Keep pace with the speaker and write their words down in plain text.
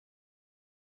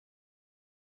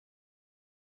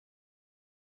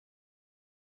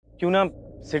क्यों ना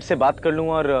सिट से बात कर लूं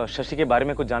और शशि के बारे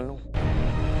में कुछ जान लूं,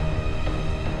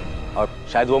 और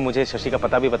शायद वो मुझे शशि का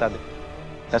पता भी बता दे।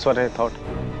 That's what I thought.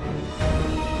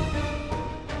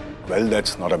 Well,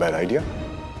 that's not a bad idea.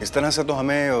 इस तरह से तो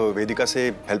हमें वेदिका से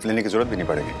हेल्प लेने की जरूरत भी नहीं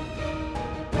पड़ेगी।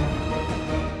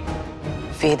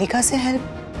 वेदिका से हेल्प?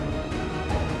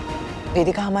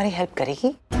 वेदिका हमारी हेल्प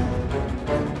करेगी?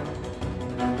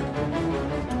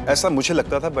 ऐसा मुझे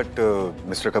लगता था, बट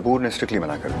मिस्टर कपूर ने स्ट्रिक्टली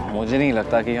मना कर दिया। मुझे नहीं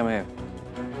लगता कि हमें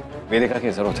वेदिका की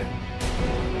जरूरत है।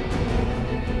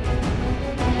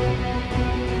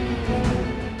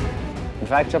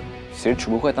 इनफैक्ट जब सेठ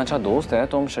शुभू का इतना अच्छा दोस्त है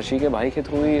तो हम शशि के भाई के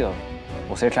थ्रू ही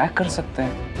उसे ट्रैक कर सकते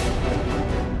हैं।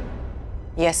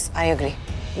 Yes, I agree.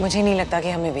 मुझे नहीं लगता कि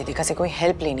हमें वेदिका से कोई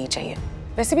हेल्प लेनी चाहिए।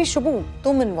 वैसे भी शुभू,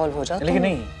 तुम इन्वॉल्व हो जाओ। लेकिन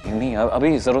नहीं,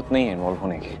 अभी जरूरत नहीं है इन्वॉल्व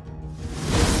होने की।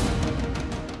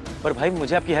 पर भाई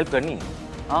मुझे आपकी हेल्प करनी है।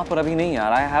 हाँ, पर अभी नहीं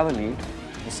यार। I have a lead.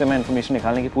 इससे मैं इन्फॉर्मेशन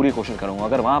निकालने की पूरी कोशिश करूंगा।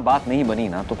 अगर वहां बात नहीं बनी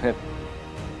ना तो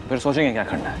फिर सोचेंगे क्या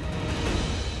करना है।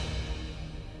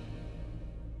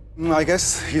 I guess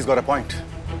he's got a point.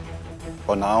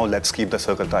 For now, let's keep the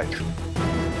circle tight.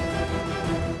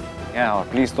 Yeah, और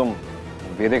प्लीज तुम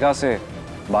वेदिका से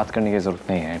बात करने की जरूरत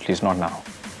नहीं है, एटलीस्ट नॉट नाउ।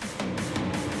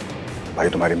 भाई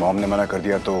तुम्हारी मॉम ने मना कर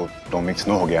दिया तो मिक्स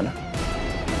नो हो गया ना।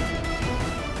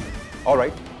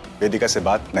 ऑलराइट, वेदिका से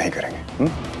बात नहीं करेंगे।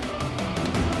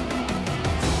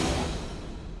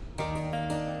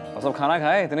 सब खाना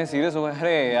खाए, इतने सीरियस हो गए?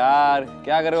 अरे यार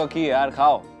क्या कर रहे हो की यार,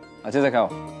 खाओ अच्छे से खाओ।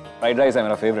 फ्राइड राइस है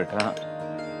मेरा फेवरेट। हाँ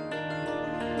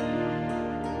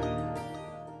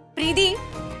प्रीति,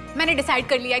 मैंने डिसाइड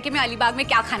कर लिया कि मैं अलीबाग में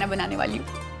क्या खाना बनाने वाली हूँ,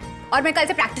 और मैं कल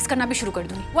से प्रैक्टिस करना भी शुरू कर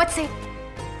दूंगी। What's it?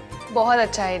 बहुत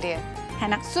अच्छा आइडिया है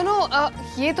ना? सुनो,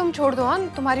 ये तुम छोड़ दो, हाँ,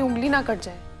 तुम्हारी उंगली ना कट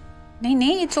जाए।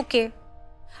 नहीं, इट्स ओके।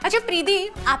 अच्छा प्रीति,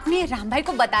 आपने राम भाई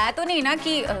को बताया तो नहीं ना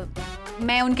कि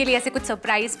मैं उनके लिए ऐसे कुछ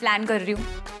सरप्राइज प्लान कर रही हूँ?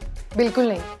 बिल्कुल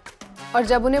नहीं, और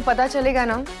जब उन्हें पता चलेगा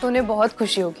ना तो उन्हें बहुत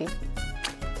खुशी होगी।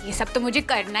 ये सब तो मुझे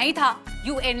करना ही था।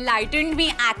 You enlightened me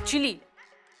actually.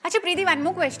 अच्छा प्रीति, वन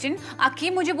मोर क्वेश्चन। अकी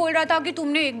मुझे बोल रहा था कि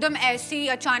तुमने एकदम ऐसे ही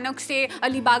अचानक से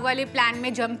अलीबाग वाले प्लान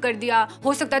में जंप कर दिया।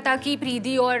 हो सकता था कि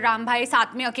प्रीति और राम भाई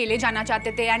साथ में अकेले जाना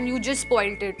चाहते थे and you just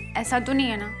spoiled it. ऐसा तो नहीं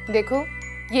है ना? देखो,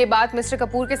 ये बात मिस्टर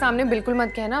कपूर के सामने बिल्कुल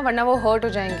मत कहना, वरना वो हर्ट हो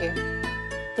जाएंगे।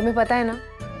 तुम्हें पता है ना,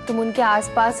 तुम उनके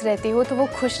आसपास रहती हो तो वो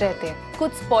खुश रहते हैं,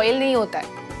 कुछ स्पॉइल नहीं होता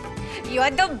है। You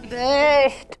are the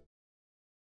best.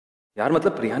 यार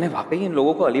मतलब प्रिया ने वाकई इन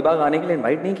लोगों को अलीबाग आने के लिए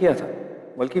इनवाइट नहीं किया था,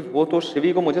 बल्कि वो तो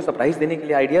शिवी को मुझे सरप्राइज देने के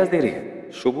लिए आइडियाज दे रही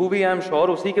है। शुभू भी आई एम श्योर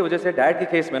उसी की वजह से डैड के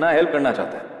केस में ना हेल्प करना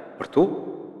चाहता है। और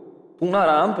तू ना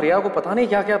राम, प्रिया को पता नहीं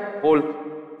क्या क्या बोल।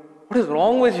 What is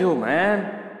wrong with you man?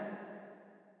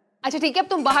 अच्छा ठीक है, अब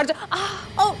तुम बाहर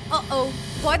जाओ।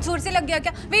 बहुत जोर से लग गया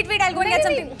क्या? Wait, I will go get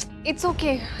something. It's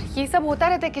okay, ये सब होता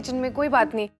रहता है किचन में, कोई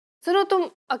बात नहीं। सुनो, तुम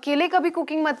अकेले कभी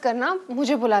कुकिंग मत करना,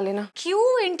 मुझे बुला लेना। क्यों?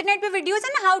 इंटरनेट पे वीडियोस है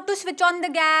ना, how to switch on the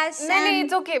gas. नहीं,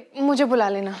 इट्स ओके, मुझे बुला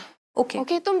लेना।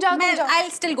 ओके, तुम जाओ। I will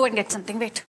still go and get something.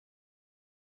 Wait.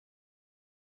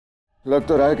 लग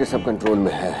तो रहा है कि सब कंट्रोल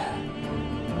में है।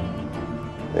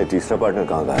 ये तीसरा पार्टनर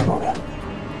कहाँ गायब हो गया?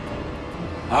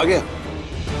 आ गया।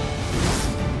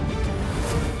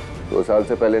 2 साल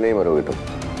से पहले नहीं मरोगे तुम।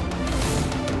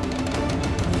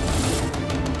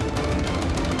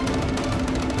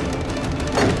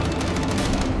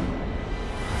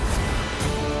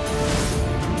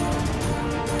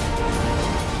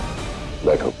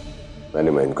 बैठो,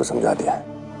 मैंने महेंद्र को समझा दिया है।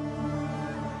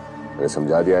 मैंने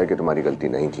समझा दिया है कि तुम्हारी गलती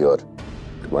नहीं थी और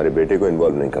तुम्हारे बेटे को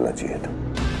इन्वॉल्व नहीं करना चाहिए था।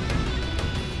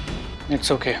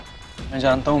 इट्स ओके, मैं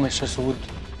जानता हूँ मिस्टर सूद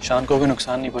शान को भी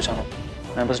नुकसान नहीं पहुंचाना।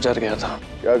 मैं बस डर गया था।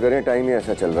 क्या करें, टाइम ही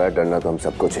ऐसा चल रहा है, डरना तो हम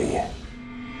सबको चाहिए।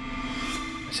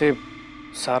 वैसे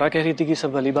सारा कह रही थी कि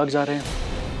सब अलीबाग जा रहे हैं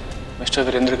मिस्टर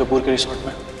वीरेंद्र कपूर के रिसोर्ट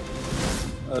में।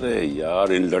 अरे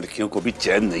यार, इन लड़कियों को भी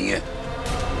चैन नहीं है।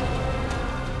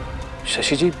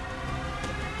 शशि जी,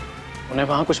 उन्हें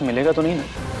वहां कुछ मिलेगा तो नहीं ना?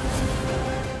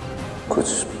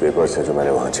 कुछ पेपर्स है जो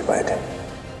मैंने वहां छिपाए थे।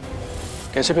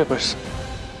 कैसे पेपर्स?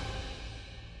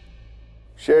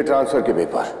 शेयर ट्रांसफर के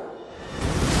पेपर।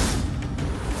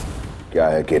 क्या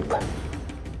है केत पर?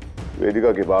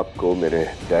 वेदिका के बाप को मेरे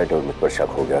डैड और मुझ पर शक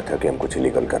हो गया था कि हम कुछ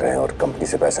इलीगल कर रहे हैं और कंपनी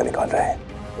से पैसा निकाल रहे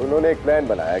हैं। उन्होंने एक प्लान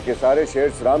बनाया कि सारे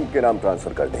शेयर्स राम के नाम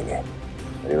ट्रांसफर कर देंगे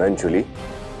और इवेंचुअली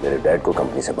मेरे डैड को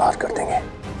कंपनी से बाहर कर देंगे।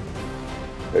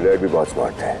 मेरे डैड भी बहुत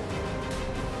स्मार्ट थे।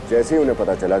 जैसे ही उन्हें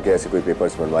पता चला कि ऐसे कोई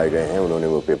पेपर्स बनवाए गए हैं, उन्होंने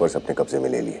वो पेपर्स अपने कब्जे में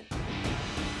ले लिए,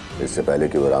 इससे पहले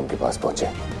कि वो राम के पास पहुंचे।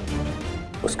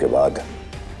 उसके बाद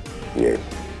ये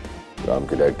राम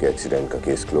के डैड के एक्सीडेंट का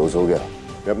केस क्लोज हो गया।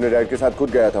 मैं अपने डैड के साथ खुद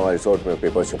गया था वहाँ रिसोर्ट में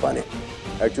पेपर छुपाने।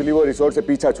 एक्चुअली वो रिसोर्ट से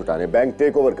पीछा छुटाने, बैंक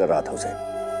टेक ओवर कर रहा था उसे।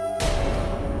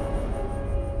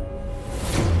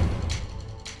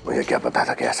 मुझे क्या पता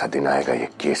था कि ऐसा दिन आएगा, ये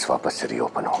केस वापस से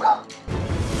रीओपन होगा।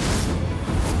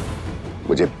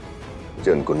 मुझे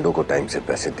उन गुंडों को टाइम से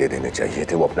पैसे दे देने चाहिए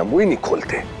थे, वो अपना मुंह ही नहीं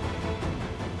खोलते।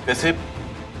 वैसे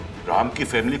राम की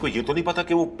फैमिली को ये तो नहीं पता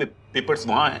कि वो पेपर्स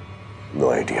वहां हैं?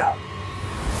 नो आइडिया,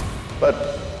 पर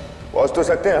पहुंच तो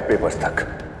सकते हैं पेपर्स तक।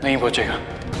 नहीं पहुंचेगा,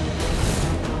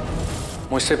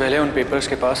 मुझसे पहले उन पेपर्स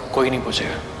के पास कोई नहीं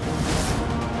पहुंचेगा।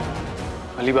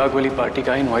 अलीबाग वाली पार्टी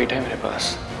का इनवाइट है मेरे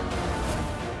पास,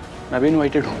 मैं भी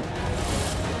इनवाइटेड हूं।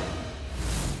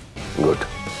 गुड,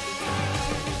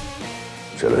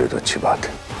 चलो ये तो अच्छी बात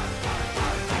है।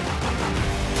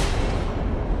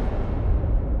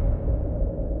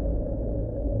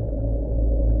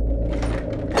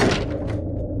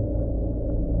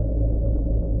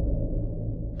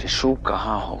 टिश्यू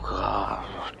कहाँ होगा?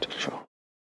 टिश्यू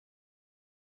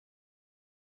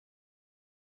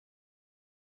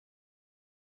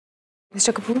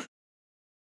मिस्टर कपूर,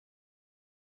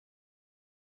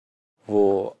 वो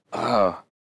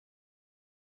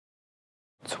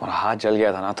तुम्हारा हाथ जल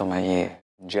गया था ना, तो मैं ये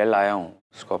जेल लाया हूँ,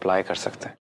 उसको अप्लाई कर सकते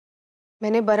हैं।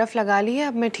 मैंने बर्फ लगा ली है,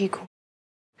 अब मैं ठीक हूँ।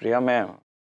 प्रिया, मैं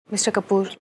मिस्टर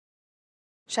कपूर,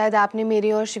 शायद आपने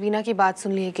मेरी और शिवीना की बात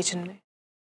सुन ली है किचन में,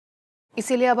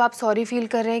 इसीलिए अब आप सॉरी फील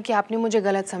कर रहे हैं कि आपने मुझे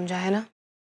गलत समझा, है ना?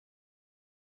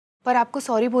 पर आपको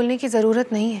सॉरी बोलने की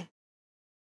ज़रूरत नहीं है,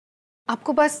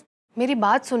 आपको बस मेरी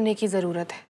बात सुनने की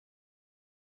ज़रूरत है।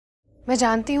 मैं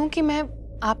जानती हूँ कि मैं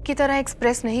आपकी तरह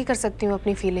एक्सप्रेस नहीं कर सकती हूँ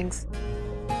अपनी फीलिंग्स,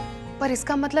 पर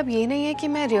इसका मतलब ये नहीं है कि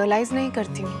मैं रियलाइज़ नहीं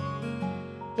करती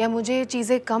हूँ या मुझे ये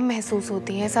चीज़ें कम महसूस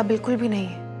होती हैं, ऐसा बिल्कुल भी नहीं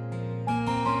है।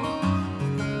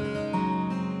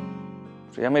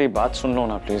 प्रिया, मेरी बात सुन लो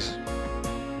ना प्लीज,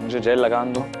 मुझे जेल लगा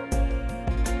दो।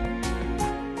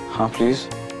 हाँ प्लीज,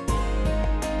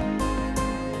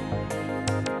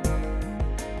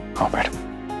 हाँ बैठ।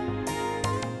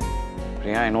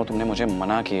 प्रिया, आई नो तुमने मुझे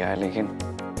मना किया है, लेकिन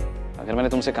अगर मैंने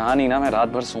तुमसे कहा नहीं ना, मैं रात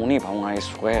भर सो नहीं पाऊंगा। I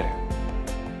swear,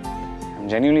 I am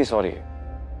genuinely sorry.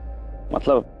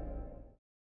 मतलब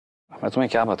मैं तुम्हें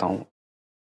क्या बताऊं,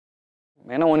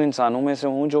 मैं ना उन इंसानों में से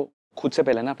हूं जो खुद से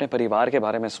पहले ना अपने परिवार के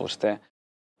बारे में सोचते हैं।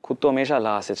 खुद तो हमेशा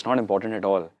last, it's not important at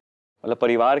all. मतलब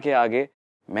परिवार के आगे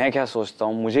मैं क्या सोचता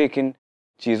हूँ, मुझे किन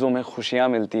चीज़ों में खुशियाँ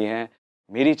मिलती हैं,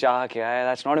 मेरी चाह क्या है,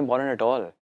 that's not important at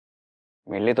all.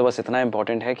 मेरे लिए तो बस इतना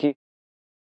इम्पोर्टेंट है कि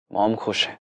मॉम खुश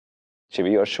है,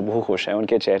 शिवी और शुभू खुश है,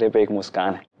 उनके चेहरे पे एक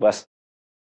मुस्कान है, बस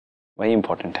वही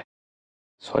इम्पोर्टेंट है।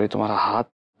 सॉरी, तुम्हारा हाथ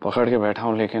पकड़ के बैठा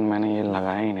हूँ, लेकिन मैंने ये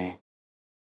लगाया ही नहीं।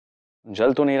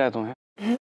 जल तो नहीं रहा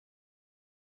तुम्हें?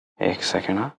 एक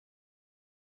सेकेंड। हाँ,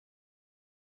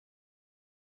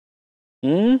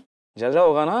 जल रहा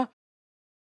होगा ना?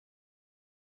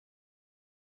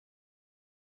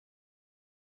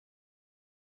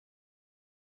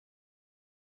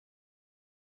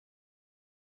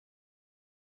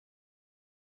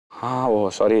 हाँ वो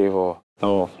सॉरी,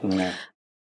 वो मैं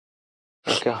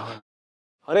क्या,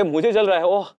 अरे मुझे जल रहा है।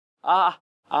 ओह,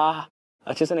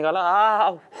 अच्छे से निकाला।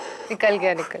 निकल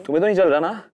गया, निकल। तुम्हें तो नहीं जल रहा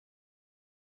ना?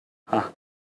 हाँ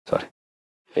सॉरी,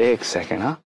 एक सेकेंड।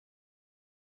 हाँ,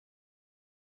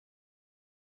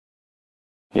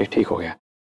 ये ठीक हो गया।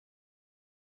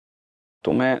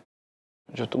 तो मैं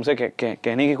जो तुमसे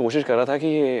कहने की कोशिश कर रहा था कि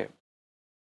ये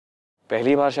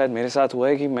पहली बार शायद मेरे साथ हुआ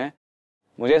है कि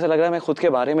मुझे ऐसा लग रहा है मैं खुद के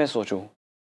बारे में सोचूं,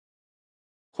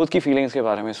 खुद की फीलिंग्स के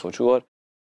बारे में सोचूं, और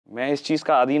मैं इस चीज़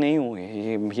का आदी नहीं हूँ।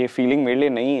 ये फीलिंग मेरे लिए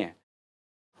नहीं है,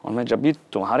 और मैं जब भी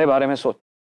तुम्हारे बारे में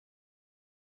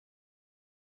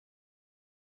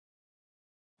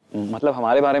मतलब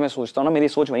हमारे बारे में सोचता हूँ ना, मेरी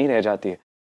सोच वहीं रह जाती है।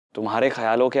 तुम्हारे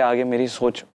ख्यालों के आगे मेरी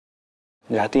सोच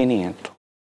जाती ही नहीं है। तो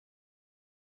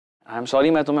आई एम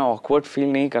सॉरी, मैं तुम्हें ऑकवर्ड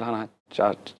फील नहीं कराना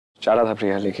चाह रहा था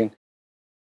प्रिया,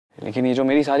 लेकिन ये जो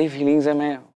मेरी सारी फीलिंग्स है,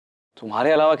 मैं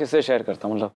तुम्हारे अलावा किससे शेयर करता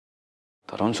हूँ? मतलब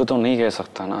तरुण से तो नहीं कह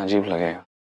सकता ना, अजीब लगेगा।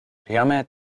 प्रिया, मैं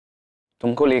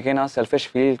तुमको लेके ना सेल्फिश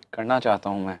फील करना चाहता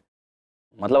हूँ, मैं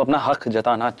मतलब अपना हक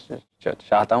जताना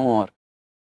चाहता हूँ, और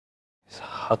इस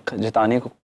हक जताने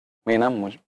को में ना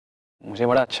मुझे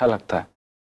बड़ा अच्छा लगता है।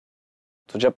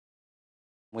 तो जब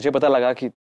मुझे पता लगा कि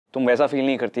तुम वैसा फील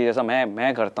नहीं करती जैसा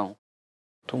मैं करता हूँ,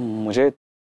 तो मुझे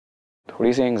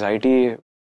थोड़ी सी एंग्जाइटी,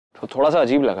 तो थोड़ा सा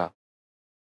अजीब लगा,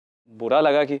 बुरा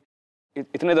लगा कि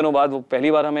इतने दिनों बाद वो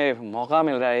पहली बार हमें मौका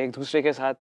मिल रहा है एक दूसरे के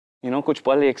साथ कुछ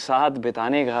पल एक साथ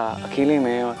बिताने का अकेले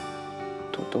में, और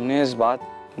तो तुमने इस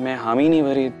बात में हामी नहीं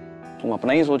भरी। तुम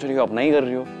अपना ही सोच रही हो, अपना ही कर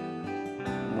रही हो।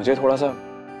 मुझे थोड़ा सा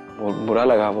बुरा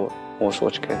लगा वो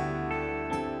सोच के।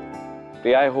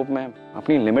 प्रिया, आई होप मैं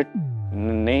अपनी लिमिट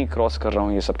नहीं क्रॉस कर रहा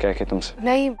हूँ ये सब कह के तुमसे।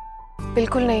 नहीं,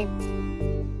 बिल्कुल नहीं।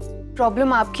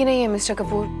 प्रॉब्लम आपकी नहीं है मिस्टर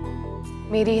कपूर,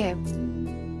 मेरी है।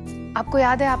 आपको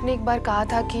याद है आपने एक बार कहा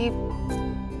था कि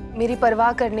मेरी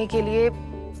परवाह करने के लिए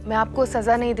मैं आपको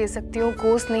सजा नहीं दे सकती हूँ,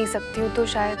 कोस नहीं सकती हूँ, तो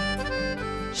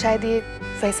शायद ये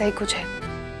वैसा ही कुछ है।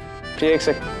 प्रिया एक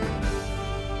सेकंड।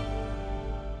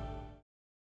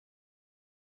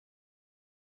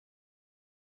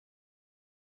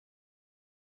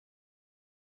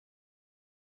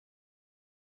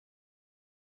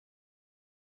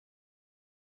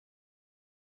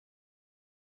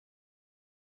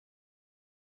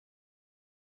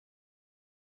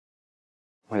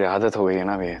 मुझे आदत हो गई है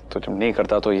ना भी, तो जब नहीं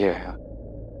करता तो ये है,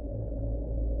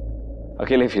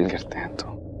 अकेले फील करते हैं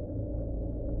तो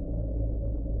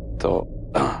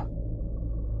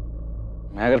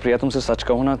मैं अगर प्रिया तुमसे सच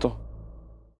कहूं ना, तो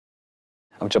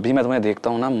अब जब भी मैं तुम्हें देखता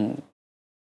हूं ना,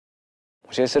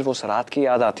 मुझे सिर्फ उस रात की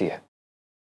याद आती है,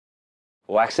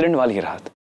 वो एक्सीडेंट वाली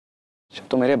रात जब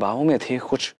तुम मेरे बाहों में थी,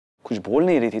 कुछ बोल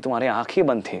नहीं रही थी, तुम्हारी आंखें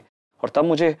बंद थी, और तब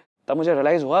मुझे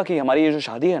रियलाइज हुआ कि हमारी ये जो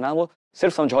शादी है ना, वो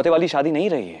सिर्फ समझौते वाली शादी नहीं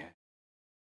रही है।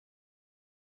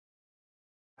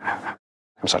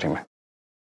 I'm sorry, मैं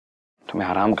तुम्हें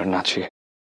आराम करना चाहिए,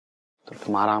 तो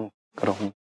तुम आराम करो।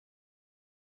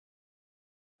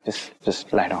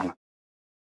 just lie down।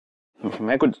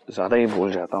 मैं कुछ ज्यादा ही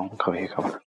बोल जाता हूँ कभी कभी।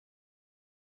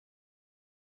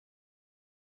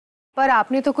 पर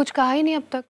आपने तो कुछ कहा ही नहीं अब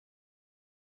तक।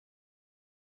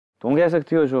 तुम कह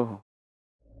सकती हो जो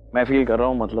मैं फील कर रहा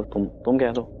हूँ, मतलब तुम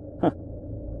कह दो।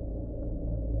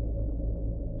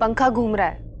 पंखा घूम रहा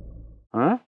है।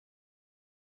 हाँ?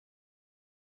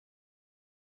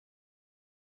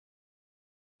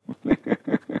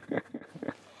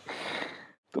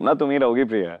 तुम ही रहोगी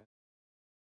प्रिया,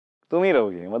 तुम ही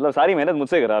रहोगी, मतलब सारी मेहनत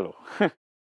मुझसे करा लो।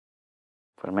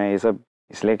 पर मैं ये सब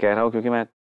इसलिए कह रहा हूँ क्योंकि मैं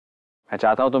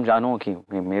चाहता हूँ तुम जानो कि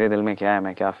मेरे दिल में क्या है,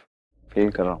 मैं क्या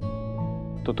फील कर रहा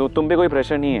हूँ। तो तुम पे कोई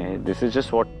प्रेशर नहीं है, दिस इज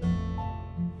जस्ट व्हाट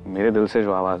मेरे दिल से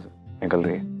जो आवाज निकल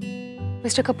रही है।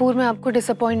 मिस्टर कपूर, मैं आपको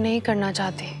डिसअपॉइंट नहीं करना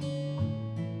चाहती।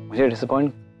 मुझे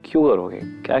डिसअपॉइंट क्यों करोगे,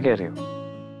 क्या कह रही हो?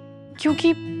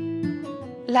 क्योंकि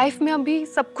लाइफ में अभी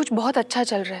सब कुछ बहुत अच्छा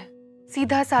चल रहा है,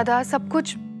 सीधा साधा सब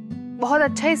कुछ बहुत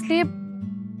अच्छा है,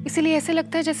 इसीलिए ऐसे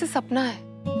लगता है जैसे सपना है।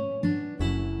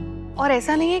 और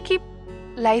ऐसा नहीं है कि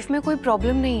लाइफ में कोई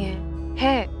प्रॉब्लम नहीं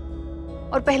है,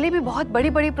 और पहले भी बहुत बड़ी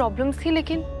बड़ी प्रॉब्लम्स थी,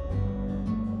 लेकिन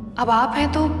अब आप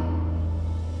हैं तो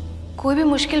कोई भी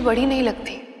मुश्किल बड़ी नहीं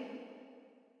लगती।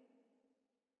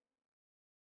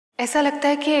 ऐसा लगता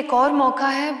है कि एक और मौका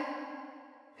है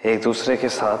एक दूसरे के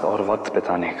साथ और वक्त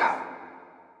बिताने का।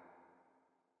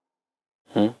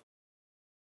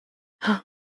 हाँ।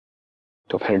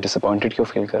 तो फिर डिसअपॉइंटेड क्यों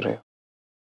फील कर रहे हो?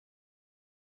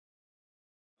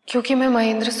 क्योंकि मैं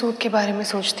महेंद्र सूद के बारे में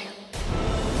सोचती हूँ।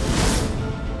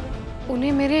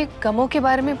 उन्हें मेरे गमों के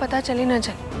बारे में पता चले ना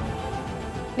चले,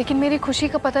 लेकिन मेरी खुशी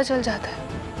का पता चल जाता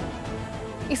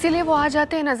है, इसीलिए वो आ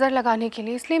जाते हैं नजर लगाने के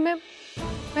लिए। इसलिए मैं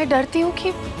डरती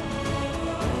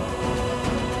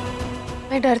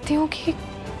हूँ कि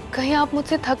कहीं आप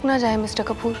मुझसे थक ना जाए मिस्टर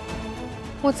कपूर,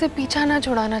 मुझसे पीछा ना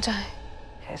छुड़ाना चाहें।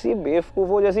 ऐसी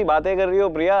बेवकूफों जैसी बातें कर रही हो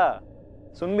प्रिया,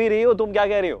 सुन भी रही हो तुम क्या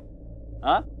कह रही हो?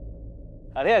 हाँ,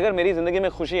 अरे अगर मेरी जिंदगी में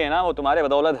खुशी है ना, वो तुम्हारे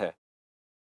बदौलत है।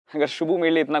 अगर शुभू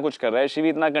मेरे लिए इतना कुछ कर रहा है, शिवी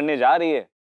इतना करने जा रही है,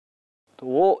 तो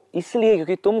वो इसलिए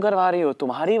क्योंकि तुम करवा रही हो,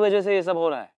 तुम्हारी वजह से ये सब हो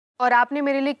रहा है। और आपने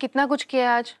मेरे लिए कितना कुछ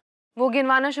किया आज, वो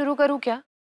गिनवाना शुरू करूं क्या?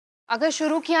 अगर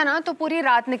शुरू किया ना तो पूरी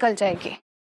रात निकल जाएगी।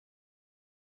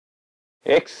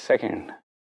 एक सेकेंड,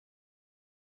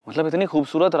 मतलब इतनी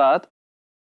खूबसूरत रात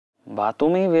बातों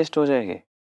में ही वेस्ट हो जाएगी?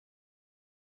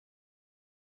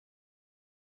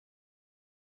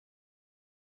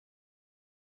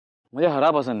 मुझे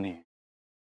हरा पसंद नहीं है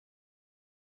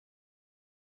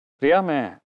प्रिया।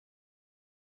 मैं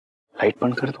लाइट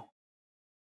बंद कर दूं?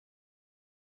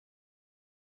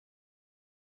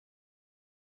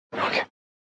 ओके,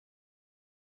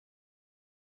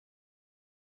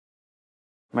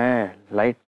 मैं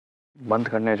लाइट बंद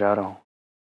करने जा रहा हूं।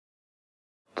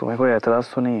 तुम्हें कोई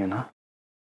एतराज तो नहीं है ना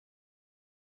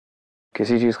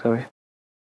किसी चीज का भी?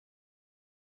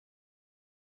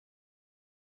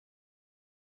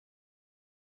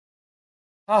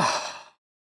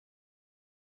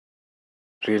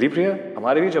 रियली प्रिया,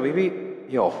 हमारे बीच अभी भी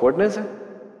ये ऑकवर्डनेस है?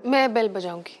 मैं बेल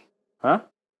बजाऊंगी। हाँ,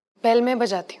 बेल मैं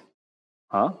बजाती हूँ।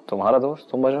 हाँ, तुम्हारा दोस्त,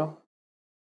 तुम बजाओ।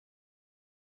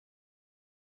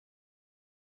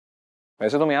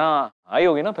 वैसे तुम यहाँ आई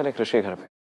होगी ना पहले कृष के घर पे?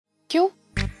 क्यों?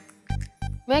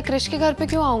 मैं कृष के घर पे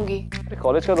क्यों आऊंगी? अरे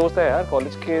कॉलेज का दोस्त है यार,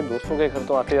 कॉलेज के दोस्तों के घर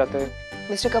तो आते जाते।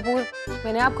 मिस्टर कपूर,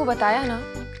 मैंने आपको बताया ना,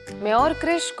 मैं और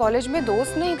कृष कॉलेज में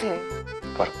दोस्त नहीं थे।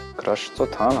 पर क्रश तो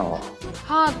था ना वो।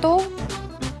 हाँ तो,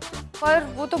 पर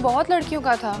वो तो बहुत लड़कियों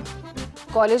का था,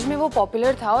 कॉलेज में वो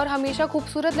पॉपुलर था और हमेशा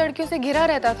खूबसूरत लड़कियों से घिरा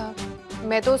रहता था।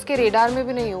 मैं तो उसके रेडार में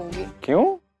भी नहीं होंगी। क्यों?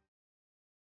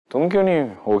 तुम क्यों नहीं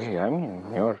होगी? I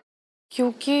mean your.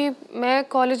 क्योंकि मैं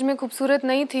कॉलेज में खूबसूरत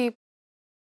नहीं थी,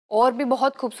 और भी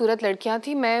बहुत खूबसूरत लड़कियां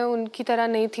थी, मैं उनकी तरह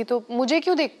नहीं थी, तो मुझे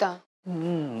क्यों देखता?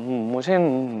 मुझे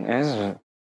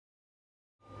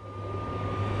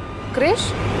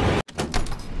क्रिश?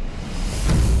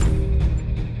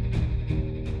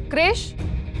 क्रिश?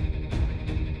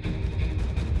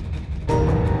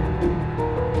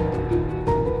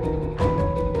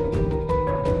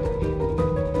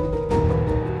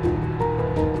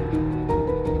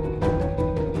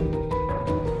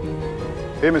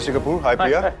 हे मिस्टर कपूर, हाय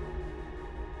प्रिया।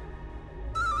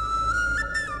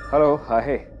 हेलो,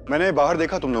 हाय। मैंने बाहर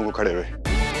देखा तुम लोगों को खड़े हुए।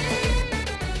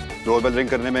 डोरबेल रिंग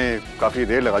करने में काफी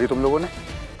देर लगा दी तुम लोगों ने।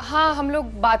 हाँ, हम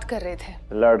लोग बात कर रहे थे।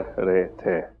 लड़ रहे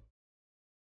थे?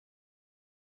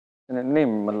 नहीं,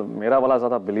 मतलब मेरा वाला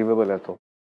ज्यादा बिलीवेबल है तो।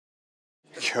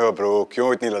 क्यों ब्रो,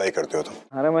 क्यों इतनी लड़ाई करते हो तुम?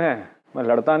 अरे मैं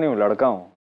लड़ता नहीं हूँ, लड़का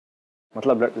हूँ।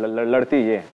 मतलब लड़ती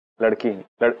ये लड़की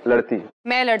लड़ती।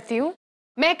 मैं लड़ती हूँ?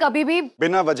 मैं कभी भी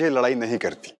बिना वजह लड़ाई नहीं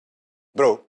करती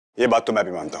ब्रो, ये बात तो मैं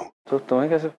भी मानता हूँ। तो तुम्हें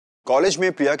कैसे? कॉलेज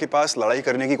में प्रिया के पास लड़ाई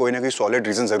करने की कोई ना कोई सॉलिड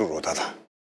रीजन जरूर होता था,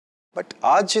 बट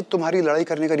आज तुम्हारी लड़ाई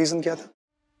करने का रीजन क्या था?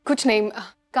 कुछ नहीं,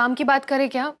 काम की बात करें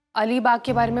क्या? अलीबाग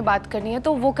के बारे में बात करनी है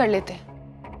तो वो कर लेते हैं।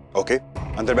 ओके,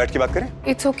 अंदर बैठ के बात करें?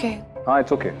 It's okay. हाँ,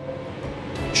 it's okay.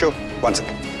 Sure, one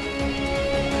second.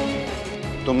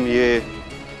 तुम ये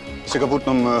कपूर,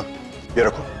 तुम ये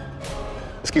रखो,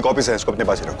 इसकी कॉपीज है, इसको अपने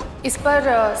पास ही रखो। इस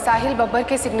पर साहिल बब्बर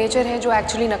के सिग्नेचर हैं जो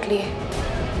एक्चुअली नकली है।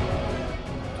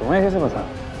 तुम्हें कैसे पता?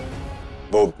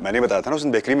 वो मैंने बताया था ना उस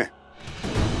दिन बेकरी में।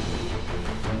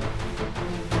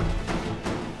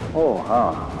 ओह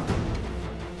हाँ,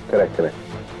 correct.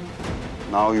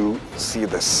 Now you see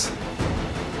this.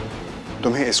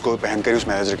 तुम्हें इसको पहनकर उस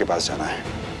मैनेजर के पास जाना है।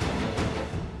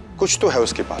 कुछ तो है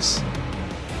उसके पास,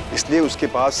 इसलिए उसके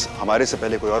पास हमारे से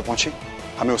पहले कोई और पहुंचे,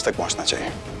 हमें उस तक पहुंचना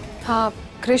चाहिए। हाँ,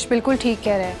 क्रिश बिल्कुल ठीक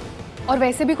कह रहे हैं, और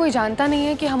वैसे भी कोई जानता नहीं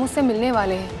है कि हम उससे मिलने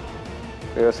वाले हैं।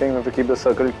 You are saying we have to keep the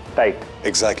circle tight.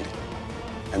 Exactly,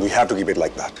 and we have to keep it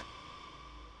like that.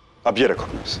 अब ये रखो,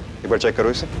 एक बार चेक करो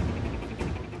इसे।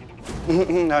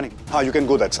 हाँ, you can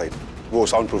go that side. वो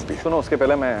साउंड प्रूफ भी है। सुनो, उसके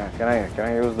पहले मैं can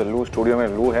I use the लू स्टूडियो में?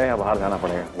 लू है या बाहर जाना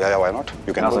पड़ेगा? Yeah, why not?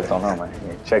 You can आ सकता हूँ ना,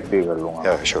 मैं चेक भी कर लूँगा।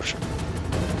 Yeah, sure.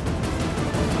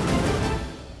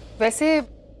 वैसे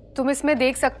तुम इसमें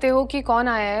देख सकते हो कि कौन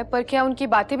आया है, पर क्या उनकी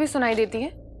बातें भी सुनाई देती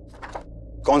हैं?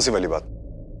 कौन सी वाली बात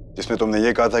जिसमें तुमने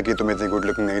ये कहा था कि तुम इतनी गुड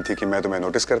लुकिंग नहीं थी कि मैं तुम्हें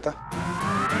नोटिस करता?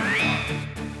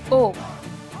 ओह,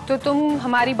 तो तुम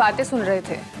हमारी बातें सुन रहे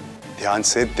थे? ध्यान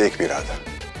से देख भी रहा था।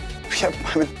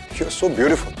 You are so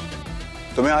beautiful.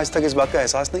 तुम्हें आज तक इस बात का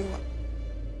एहसास नहीं हुआ?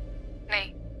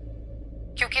 नहीं,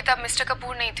 क्योंकि तब मिस्टर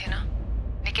कपूर नहीं थे ना,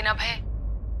 लेकिन अब है।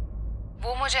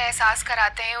 वो मुझे एहसास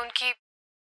कराते हैं उनकी,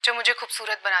 जो मुझे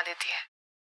खूबसूरत बना देती है।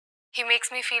 He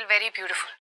makes me feel very beautiful.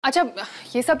 अच्छा,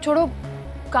 ये सब छोड़ो,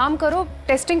 काम करो,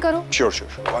 टेस्टिंग करो। Sure.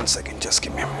 One second, just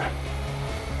give me a minute.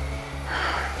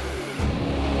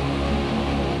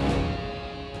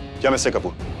 क्या mister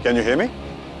Kapoor, can you hear me?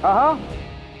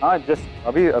 हाँ, जस्ट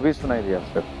अभी सुनाई दिया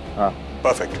सर। हाँ,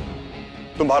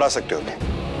 परफेक्ट। तुम बाहर आ सकते हो।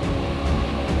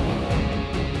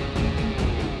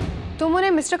 तुम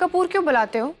उन्हें मिस्टर कपूर क्यों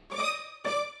बुलाते हो?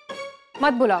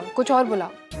 मत बुलाओ, कुछ और बुलाओ।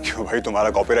 क्यों भाई, तुम्हारा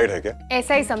कॉपीराइट है क्या?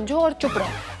 ऐसा ही समझो और चुप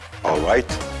रहो। ऑलराइट।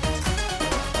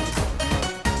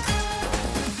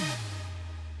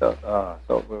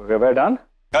 So we're done?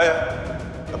 या,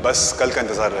 बस कल का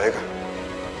इंतजार रहेगा।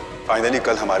 फाइनली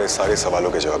कल हमारे सारे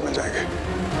सवालों के जवाब मिल जाएंगे।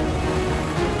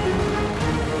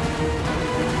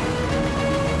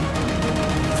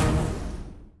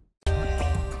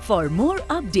 For more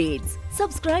updates,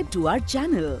 subscribe to our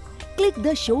channel, click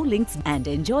the show links and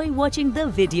enjoy watching the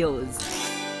videos.